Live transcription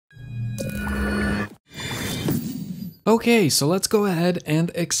Okay, so let's go ahead and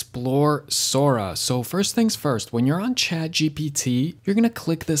explore Sora. So first things first, when you're on ChatGPT, you're gonna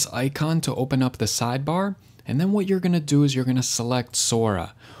click this icon to open up the sidebar, and then what you're gonna do is you're gonna select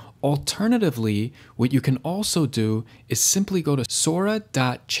Sora. Alternatively, what you can also do is simply go to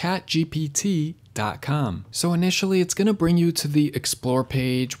sora.chatgpt.com. So initially it's going to bring you to the explore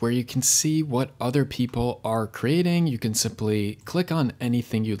page where you can see what other people are creating. You can simply click on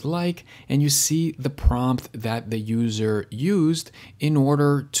anything you'd like and you see the prompt that the user used in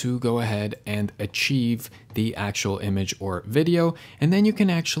order to go ahead and achieve the actual image or video, and then you can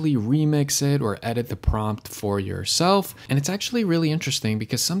actually remix it or edit the prompt for yourself. And it's actually really interesting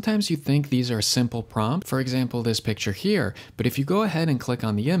because sometimes you think these are simple prompts, for example this picture here, but if you go ahead and click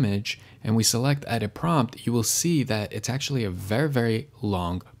on the image and we select edit prompt, you will see that it's actually a very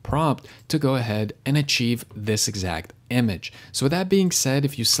long prompt to go ahead and achieve this exact image. So with that being said,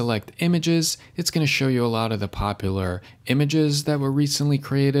 if you select images, it's going to show you a lot of the popular images that were recently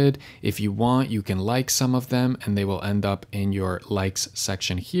created. If you want, you can like some of them and they will end up in your likes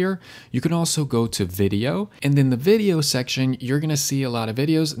section here. You can also go to video, and in the video section, you're going to see a lot of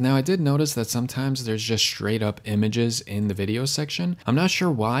videos. Now, I did notice that sometimes there's just straight up images in the video section. I'm not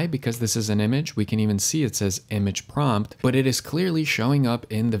sure why, because this is an image. We can even see it says image prompt, but it is clearly showing up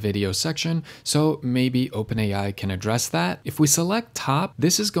in the video section. So maybe OpenAI can address that. If we select top,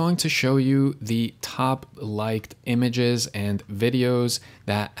 this is going to show you the top liked images and videos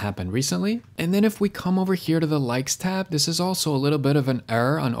that happened recently. And then if we come over here to the likes tab, this is also a little bit of an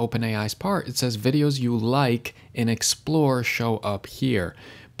error on OpenAI's part. It says videos you like in Explore show up here.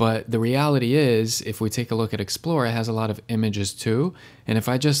 But the reality is, if we take a look at Explore, it has a lot of images too. And if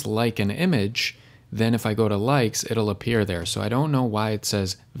I just like an image, then if I go to likes, it'll appear there. So I don't know why it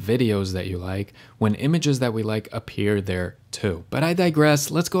says videos that you like when images that we like appear there too. But I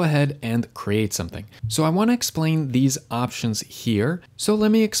digress. Let's go ahead and create something. So I want to explain these options here. So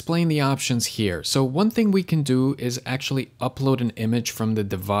let me explain the options here. So one thing we can do is actually upload an image from the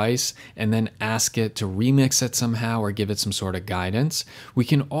device and then ask it to remix it somehow or give it some sort of guidance. We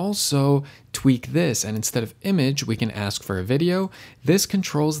can also tweak this, and instead of image, we can ask for a video. This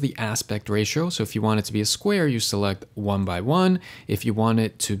controls the aspect ratio. So if you want it to be a square, you select 1:1. If you want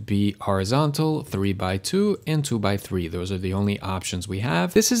it to be horizontal, 3:2 and 2:3. Those are the only options we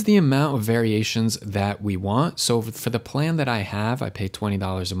have. This is the amount of variations that we want. So for the plan that I have, I pay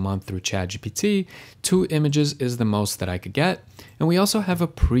 $20 a month through ChatGPT. 2 images is the most that I could get. And we also have a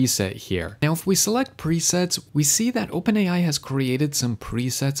preset here. Now, if we select presets, we see that OpenAI has created some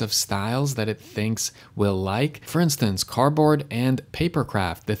presets of styles that it thinks we'll like. For instance, cardboard and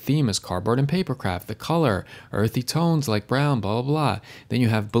papercraft. The theme is cardboard and papercraft. The color, earthy tones like brown, blah, blah, blah. Then you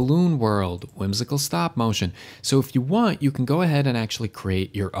have balloon world, whimsical stop motion. So if you want, you can go ahead and actually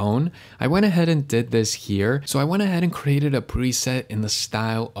create your own. I went ahead and did this here. So I went ahead and created a preset in the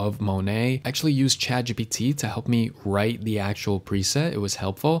style of Monet. I actually used ChatGPT to help me write the actual preset. It was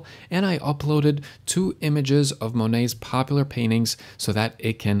helpful. And I uploaded 2 images of Monet's popular paintings so that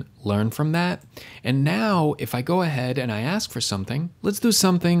it can learn from that. And now if I go ahead and I ask for something, let's do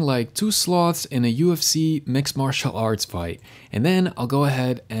something like 2 sloths in a UFC mixed martial arts fight. And then I'll go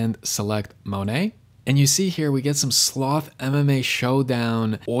ahead and select Monet. And you see here we get some sloth MMA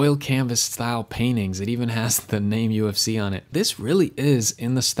showdown oil canvas style paintings. It even has the name UFC on it. This really is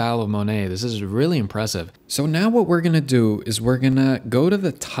in the style of Monet. This is really impressive. So now what we're gonna do is we're gonna go to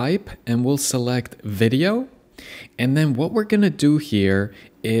the type and we'll select video. And then what we're gonna do here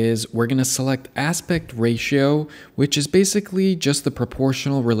is we're gonna select aspect ratio, which is basically just the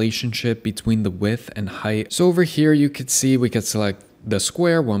proportional relationship between the width and height. So over here you could see we could select the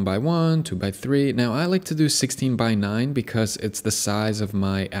square 1:1, 2:3. Now I like to do 16:9 because it's the size of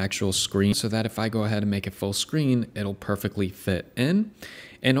my actual screen, so that if I go ahead and make it full screen, it'll perfectly fit in.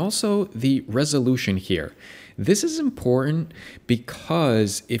 And also the resolution here. This is important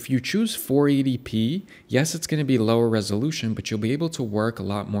because if you choose 480p, yes, it's going to be lower resolution, but you'll be able to work a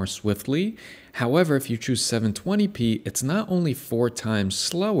lot more swiftly. However, if you choose 720p, it's not only 4 times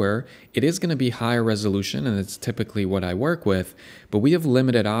slower, it is going to be higher resolution, and it's typically what I work with, but we have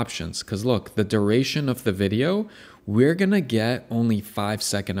limited options because look, the duration of the video, we're going to get only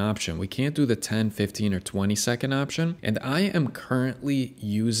 5-second option. We can't do the 10, 15, or 20-second option. And I am currently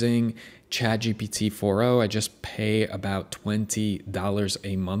using ChatGPT 4.0. I just pay about $20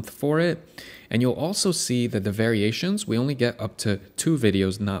 a month for it. And you'll also see that the variations, we only get up to 2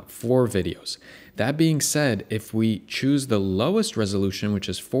 videos, not 4 videos. That being said, if we choose the lowest resolution, which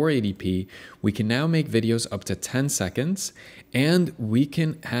is 480p, we can now make videos up to 10 seconds, and we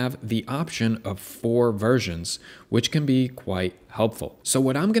can have the option of 4 versions, which can be quite helpful. So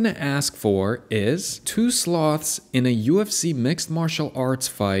what I'm gonna ask for is 2 sloths in a UFC mixed martial arts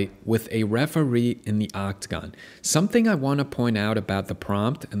fight with a referee in the octagon. Something I wanna point out about the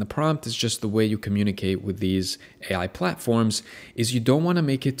prompt, and the prompt is just the way you communicate with these AI platforms, is you don't wanna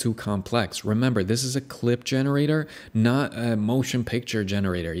make it too complex. Remember, this is a clip generator, not a motion picture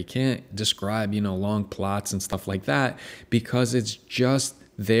generator. You can't describe, long plots and stuff like that because it's just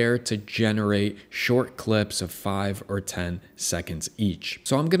there to generate short clips of 5 or 10 seconds each.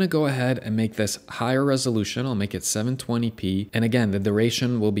 So I'm gonna go ahead and make this higher resolution. I'll make it 720p. And again, the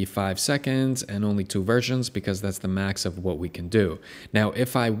duration will be 5 seconds and only 2 versions because that's the max of what we can do. Now,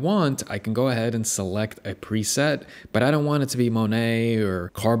 if I want, I can go ahead and select a preset, but I don't want it to be Monet or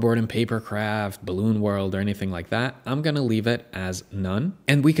Cardboard and Paper Craft, Balloon World, or anything like that. I'm gonna leave it as none.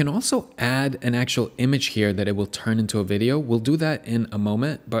 And we can also add an actual image here that it will turn into a video. We'll do that in a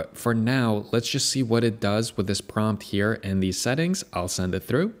moment. But for now, let's just see what it does with this prompt here and these settings. I'll send it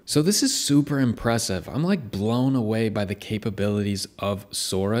through. So this is super impressive. I'm like blown away by the capabilities of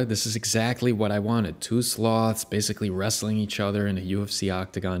Sora. This is exactly what I wanted. 2 sloths basically wrestling each other in a UFC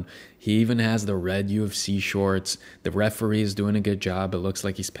octagon. He even has the red UFC shorts. The referee is doing a good job. It looks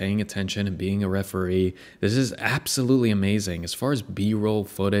like he's paying attention and being a referee. This is absolutely amazing. As far as B-roll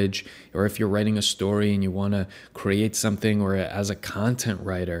footage, or if you're writing a story and you want to create something, or as a content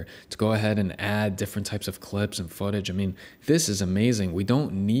writer, to go ahead and add different types of clips and footage. I mean, this is amazing. We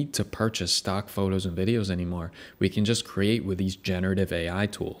don't need to purchase stock photos and videos anymore. We can just create with these generative AI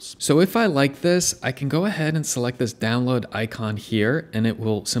tools. So if I like this, I can go ahead and select this download icon here, and it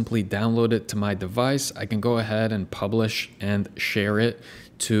will simply download it to my device. I can go ahead and publish and share it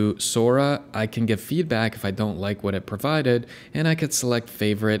to Sora. I can give feedback if I don't like what it provided, and I could select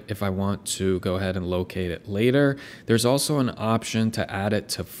favorite if I want to go ahead and locate it later. There's also an option to add it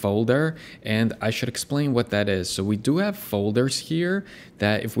to folder, and I should explain what that is. So we do have folders here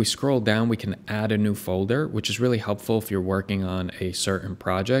that if we scroll down, we can add a new folder, which is really helpful if you're working on a certain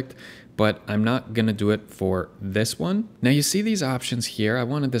project. But I'm not gonna do it for this one. Now you see these options here, I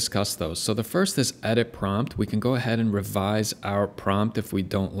wanna discuss those. So the first is edit prompt. We can go ahead and revise our prompt if we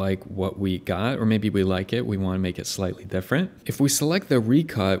don't like what we got, or maybe we like it, we wanna make it slightly different. If we select the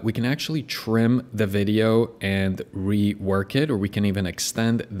recut, we can actually trim the video and rework it, or we can even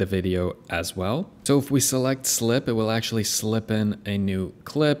extend the video as well. So if we select slip, it will actually slip in a new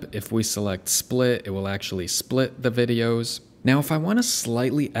clip. If we select split, it will actually split the videos. Now, if I want to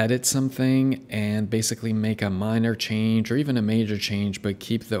slightly edit something and basically make a minor change or even a major change, but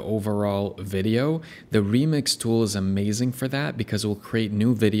keep the overall video, the remix tool is amazing for that because it will create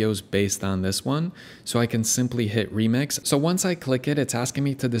new videos based on this one. So I can simply hit remix. So once I click it, it's asking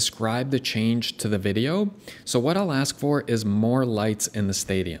me to describe the change to the video. So what I'll ask for is more lights in the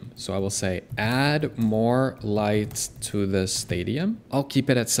stadium. So I will say add more lights to the stadium. I'll keep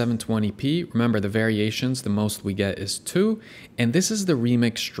it at 720p. Remember the variations, the most we get is 2. And this is the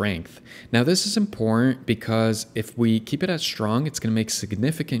remix strength. Now this is important because if we keep it at strong, it's gonna make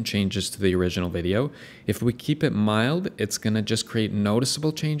significant changes to the original video. If we keep it mild, it's gonna just create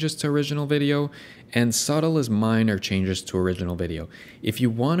noticeable changes to original video, and subtle is minor changes to original video. If you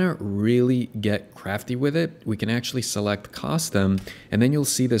wanna really get crafty with it, we can actually select custom, and then you'll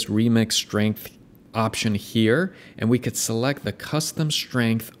see this remix strength option here, and we could select the custom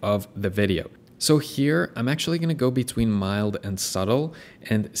strength of the video. So here, I'm actually gonna go between mild and subtle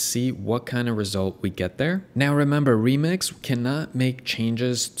and see what kind of result we get there. Now remember, remix cannot make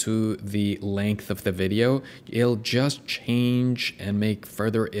changes to the length of the video. It'll just change and make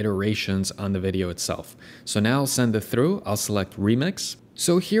further iterations on the video itself. So now I'll send it through, I'll select remix.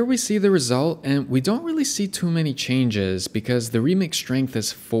 So here we see the result, and we don't really see too many changes because the remix strength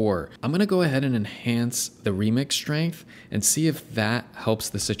is 4. I'm gonna go ahead and enhance the remix strength and see if that helps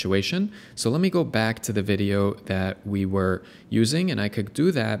the situation. So let me go back to the video that we were using, and I could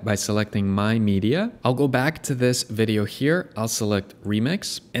do that by selecting My Media. I'll go back to this video here, I'll select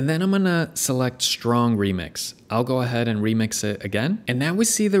remix, and then I'm gonna select strong remix. I'll go ahead and remix it again. And now we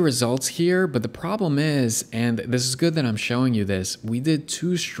see the results here, but the problem is, and this is good that I'm showing you this, we did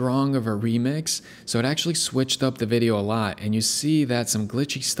too strong of a remix, so it actually switched up the video a lot, and you see that some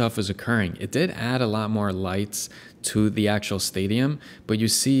glitchy stuff is occurring. It did add a lot more lights to the actual stadium, but you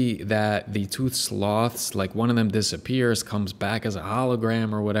see that the 2 sloths, like one of them disappears, comes back as a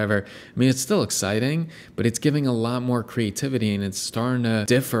hologram or whatever. I mean, it's still exciting, but it's giving a lot more creativity, and it's starting to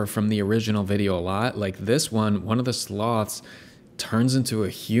differ from the original video a lot. Like this one of the sloths turns into a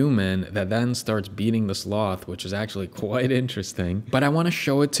human that then starts beating the sloth, which is actually quite interesting. But I want to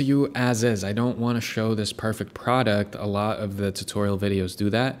show it to you as is. I don't want to show this perfect product. A lot of the tutorial videos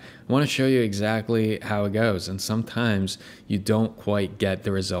do that. I I want to show you exactly how it goes. And sometimes you don't quite get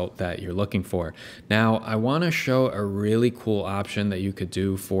the result that you're looking for. Now, I want to show a really cool option that you could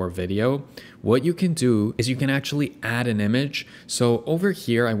do for video. What you can do is you can actually add an image. So over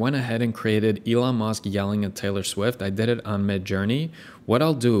here, I went ahead and created Elon Musk yelling at Taylor Swift. I did it on Midjourney. What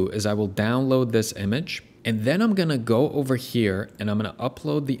I'll do is I will download this image, and then I'm gonna go over here and I'm gonna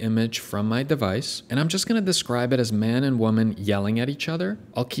upload the image from my device, and I'm just gonna describe it as man and woman yelling at each other.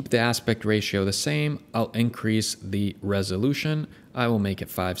 I'll keep the aspect ratio the same. I'll increase the resolution. I will make it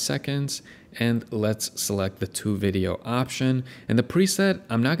 5 seconds, and let's select the 2 video option. And the preset,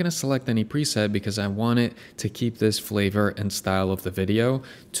 I'm not gonna select any preset because I want it to keep this flavor and style of the video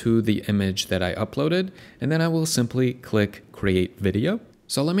to the image that I uploaded. And then I will simply click create video.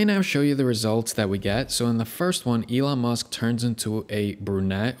 So let me now show you the results that we get. So in the first one, Elon Musk turns into a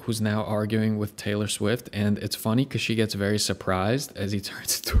brunette who's now arguing with Taylor Swift. And it's funny because she gets very surprised as he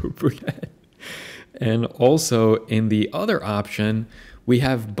turns into a brunette. And also in the other option, we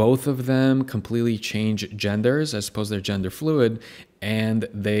have both of them completely change genders. I suppose they're gender fluid, and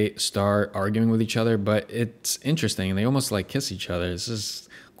they start arguing with each other, but it's interesting. They almost like kiss each other. This is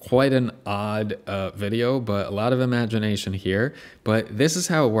quite an odd video, but a lot of imagination here. But this is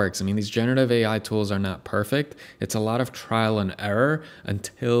how it works. I mean, these generative AI tools are not perfect. It's a lot of trial and error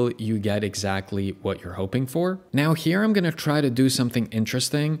until you get exactly what you're hoping for. Now here, I'm gonna try to do something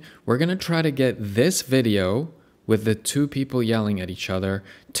interesting. We're gonna try to get this video with the 2 people yelling at each other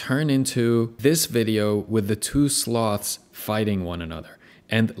turn into this video with the 2 sloths fighting one another.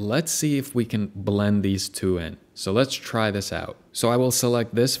 And let's see if we can blend these 2 in. So let's try this out. So I will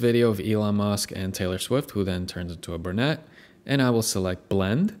select this video of Elon Musk and Taylor Swift, who then turns into a brunette. And I will select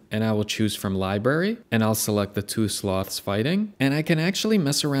blend, and I will choose from library, and I'll select the 2 sloths fighting. And I can actually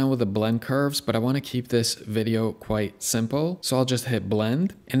mess around with the blend curves, but I want to keep this video quite simple. So I'll just hit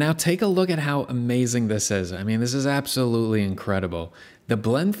blend. And now take a look at how amazing this is. I mean, this is absolutely incredible. The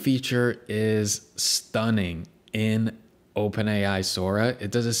blend feature is stunning in OpenAI Sora.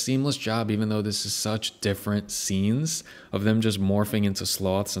 It does a seamless job, even though this is such different scenes of them just morphing into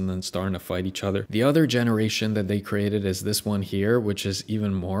sloths and then starting to fight each other. The other generation that they created is this one here, which is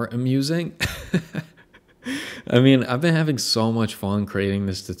even more amusing. I mean, I've been having so much fun creating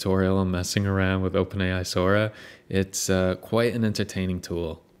this tutorial and messing around with OpenAI Sora. It's quite an entertaining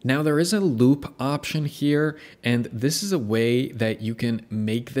tool. Now there is a loop option here, and this is a way that you can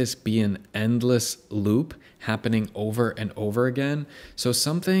make this be an endless loop happening over and over again. So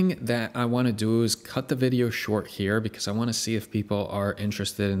something that I want to do is cut the video short here because I want to see if people are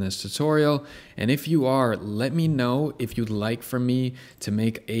interested in this tutorial. And if you are, let me know if you'd like for me to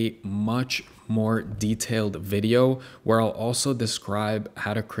make a much more detailed video where I'll also describe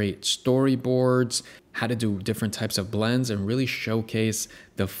how to create storyboards, how to do different types of blends, and really showcase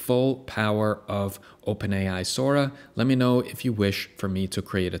the full power of OpenAI Sora. Let me know if you wish for me to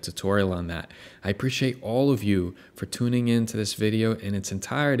create a tutorial on that. I appreciate all of you for tuning in to this video in its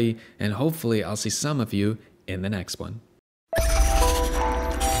entirety, and hopefully I'll see some of you in the next one.